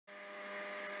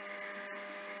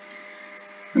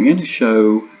I'm going to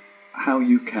show how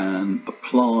you can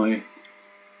apply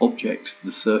objects to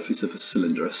the surface of a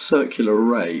cylinder, a circular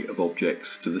array of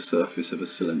objects to the surface of a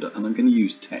cylinder, and I'm going to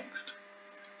use text.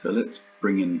 So let's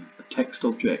bring in a text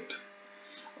object.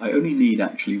 I only need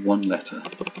actually one letter.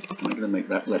 I'm going to make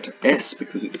that letter S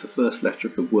because it's the first letter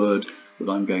of the word that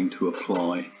I'm going to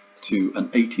apply to an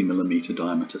 80mm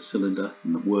diameter cylinder,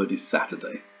 and the word is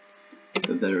Saturday.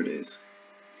 So there it is.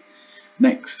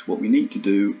 Next, what we need to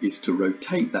do is to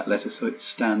rotate that letter so it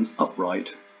stands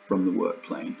upright from the work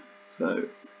plane. So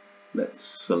let's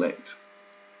select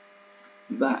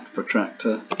that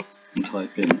protractor and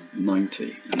type in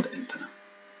 90 and enter.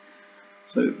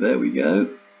 So there we go.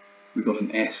 We've got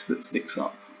an S that sticks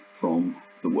up from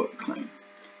the work plane.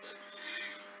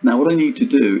 Now what I need to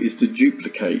do is to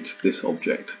duplicate this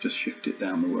object. Just shift it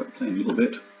down the work plane a little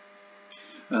bit.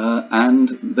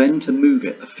 And then to move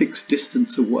it a fixed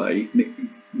distance away,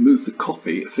 move the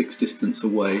copy a fixed distance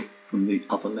away from the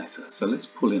other letter. So let's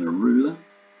pull in a ruler,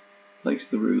 place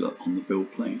the ruler on the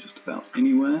build plane just about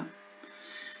anywhere.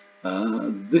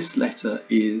 This letter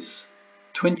is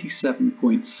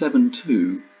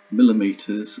 27.72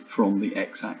 millimeters from the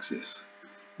x-axis.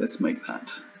 Let's make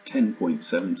that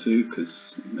 10.72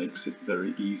 because it makes it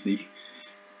very easy.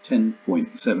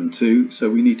 10.72, so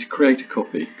we need to create a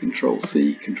copy, Control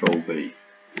C, Control V,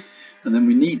 and then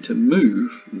we need to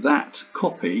move that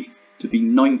copy to be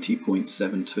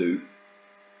 90.72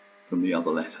 from the other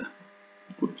letter.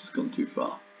 Whoops, gone too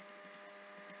far.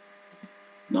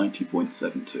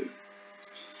 90.72.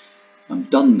 I'm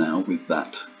done now with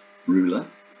that ruler.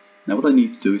 Now what I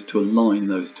need to do is to align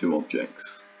those two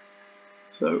objects.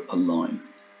 So align,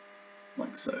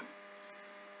 like so.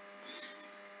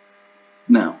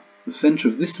 Now, the centre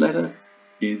of this letter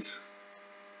is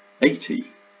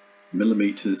 80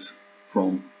 millimeters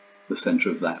from the centre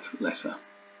of that letter.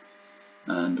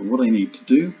 And what I need to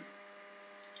do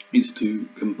is to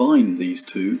combine these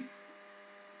two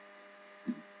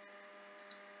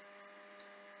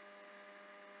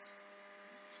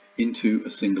into a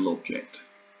single object.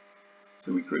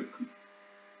 So we group them.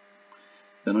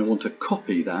 Then I want to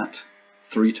copy that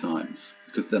 3 times,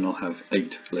 because then I'll have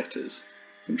 8 letters.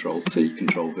 Control C,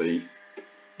 Control V,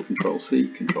 Control C,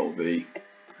 Control V,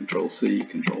 Control C,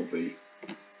 Control V.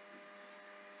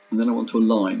 And then I want to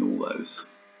align all those.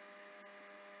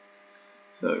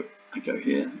 So I go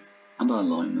here and I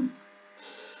align them.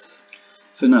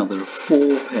 So now there are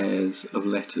 4 pairs of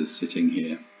letters sitting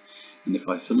here. And if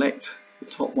I select the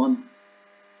top one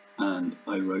and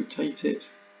I rotate it,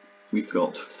 we've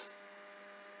got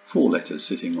 4 letters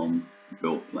sitting on the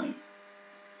build plane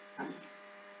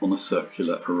on a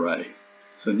circular array.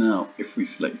 So now if we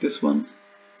select this one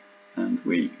and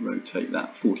we rotate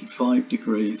that 45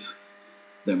 degrees,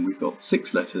 then we've got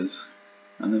 6 letters,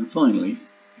 and then finally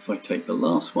if I take the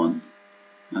last one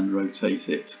and rotate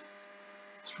it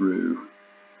through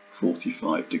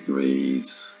 45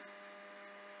 degrees,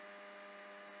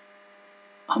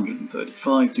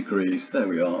 135 degrees, there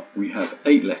we are, we have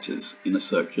 8 letters in a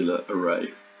circular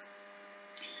array.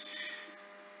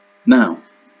 Now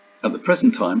at the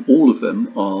present time, all of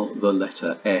them are the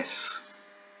letter S.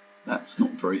 That's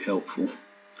not very helpful.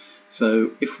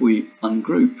 So if we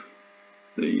ungroup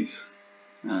these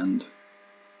and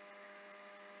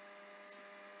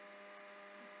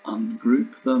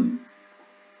ungroup them,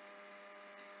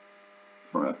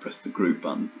 sorry, I pressed the group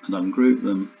button, and ungroup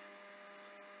them,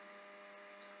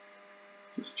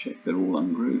 just check they're all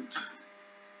ungrouped.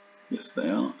 Yes, they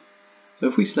are. So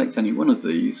if we select any one of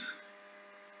these,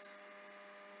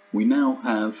 we now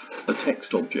have a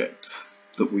text object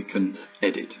that we can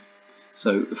edit.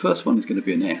 So the first one is going to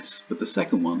be an S, but the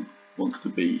second one wants to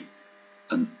be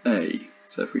an A.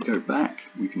 So if we go back,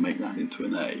 we can make that into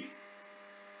an A.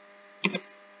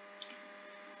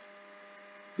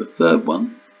 The third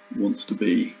one wants to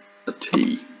be a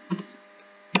T.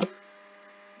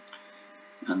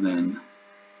 And then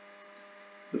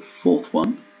the fourth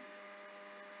one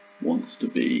wants to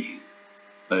be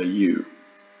a U.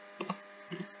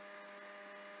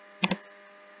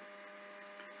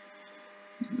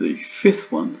 The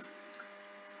fifth one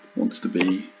wants to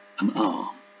be an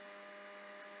R.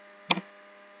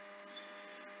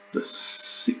 The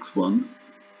sixth one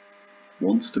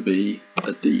wants to be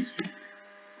a D.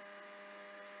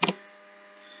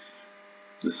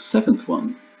 The seventh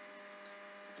one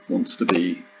wants to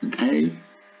be an A.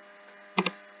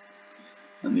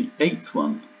 And the eighth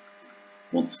one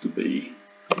wants to be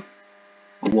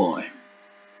a Y.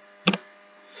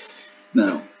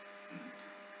 Now,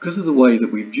 because of the way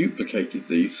that we've duplicated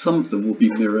these, some of them will be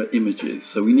mirror images,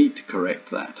 so we need to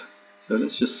correct that. So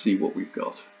let's just see what we've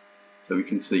got. So we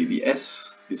can see the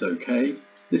S is okay,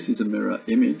 This is a mirror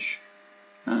image,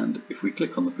 and if we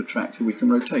click on the protractor we can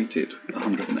rotate it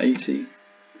 180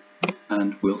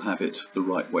 and we'll have it the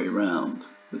right way round.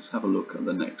 Let's have a look at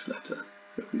the next letter.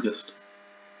 So if we just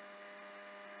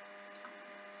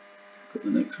put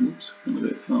the next, oops, gone a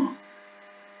bit far.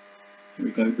 Here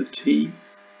we go, the T.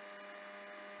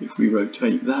 If we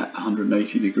rotate that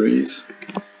 180 degrees,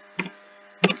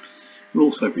 it will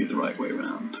also be the right way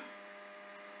round.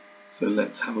 So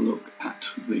let's have a look at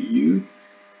the U.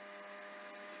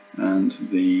 And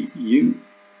the U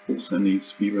also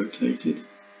needs to be rotated.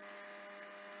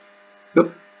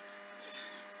 Oop.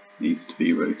 Needs to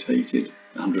be rotated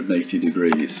 180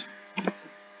 degrees.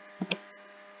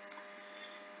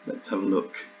 Let's have a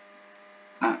look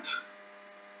at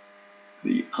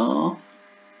the R,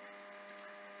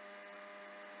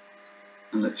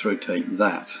 and let's rotate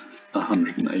that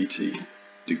 180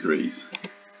 degrees.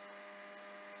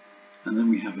 And then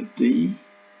we have a D.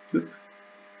 Oop.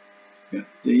 We have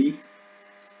D,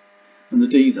 and the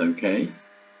D's okay,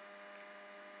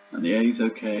 and the A's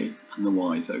okay, and the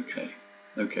Y's okay.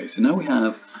 Okay, so now we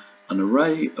have an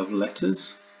array of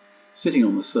letters sitting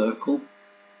on the circle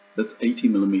that's 80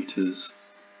 millimeters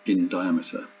in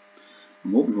diameter.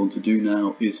 And what we want to do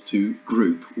now is to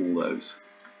group all those.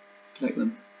 Select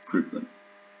them, group them.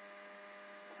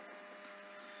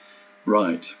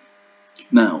 Right,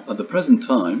 now at the present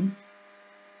time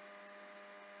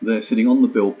they're sitting on the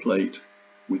build plate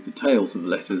with the tails of the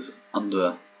letters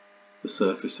under the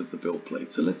surface of the build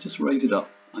plate. So let's just raise it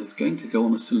up. It's going to go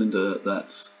on a cylinder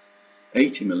that's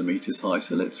 80 millimeters high,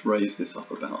 so let's raise this up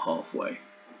about halfway.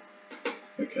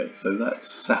 Okay, so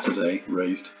that's Saturday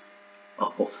raised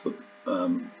up off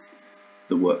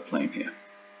the work plane here.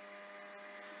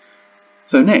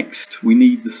 So next we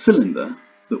need the cylinder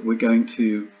that we're going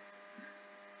to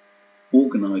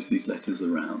organise these letters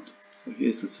around. So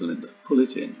here's the cylinder, pull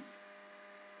it in,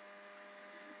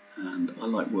 and I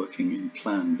like working in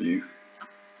plan view.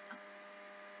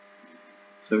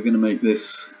 So we're going to make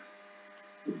this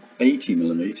 80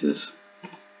 millimeters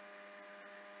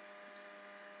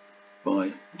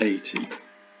by 80,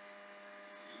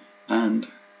 and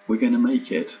we're going to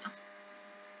make it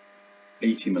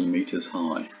 80 millimeters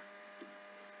high.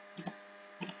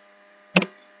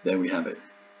 There we have it.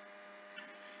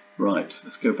 Right,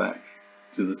 let's go back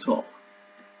to the top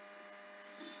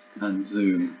and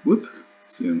zoom,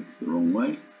 zoom the wrong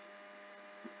way,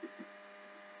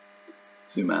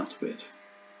 zoom out a bit.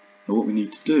 Now what we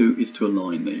need to do is to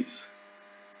align these.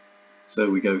 So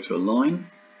we go to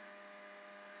align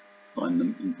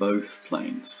them in both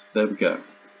planes. There we go,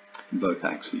 in both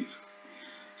axes.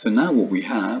 So now what we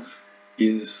have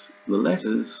is the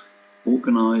letters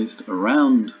organised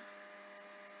around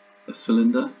a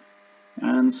cylinder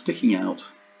and sticking out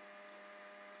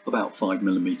about 5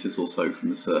 millimeters or so from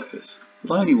the surface,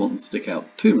 but I only want them to stick out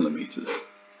 2 millimeters.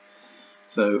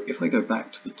 So if I go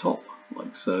back to the top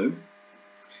like so,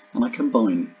 and I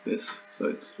combine this so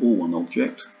it's all one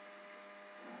object,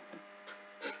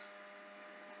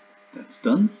 that's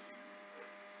done.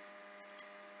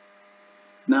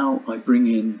 Now I bring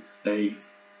in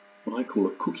what I call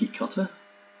a cookie cutter,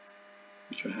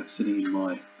 which I have sitting in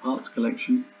my parts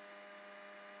collection.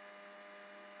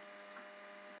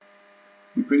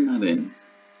 We bring that in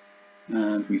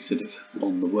and we sit it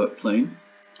on the work plane.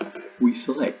 We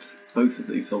select both of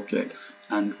these objects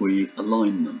and we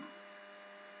align them.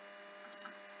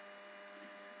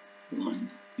 Align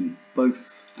in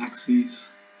both axes.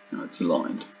 Now it's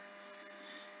aligned.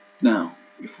 Now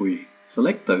if we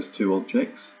select those two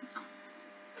objects,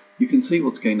 you can see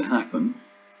what's going to happen.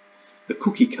 The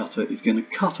cookie cutter is going to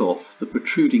cut off the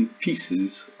protruding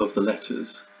pieces of the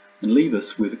letters and leave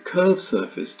us with a curved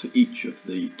surface to each of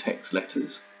the text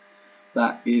letters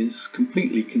that is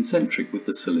completely concentric with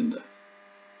the cylinder.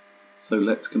 So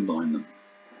let's combine them.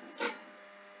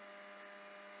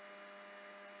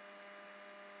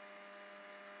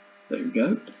 There we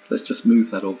go. Let's just move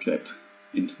that object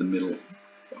into the middle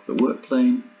of the work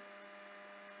plane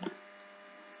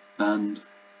and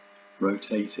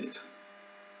rotate it.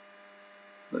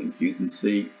 I think you can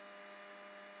see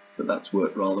that that's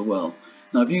worked rather well.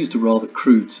 Now I've used a rather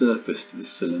crude surface to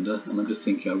this cylinder, and I'm just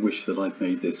thinking I wish that I'd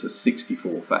made this a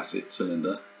 64 facet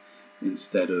cylinder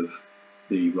instead of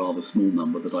the rather small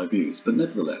number that I've used, but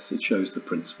nevertheless it shows the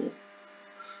principle.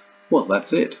 Well,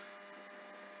 that's it.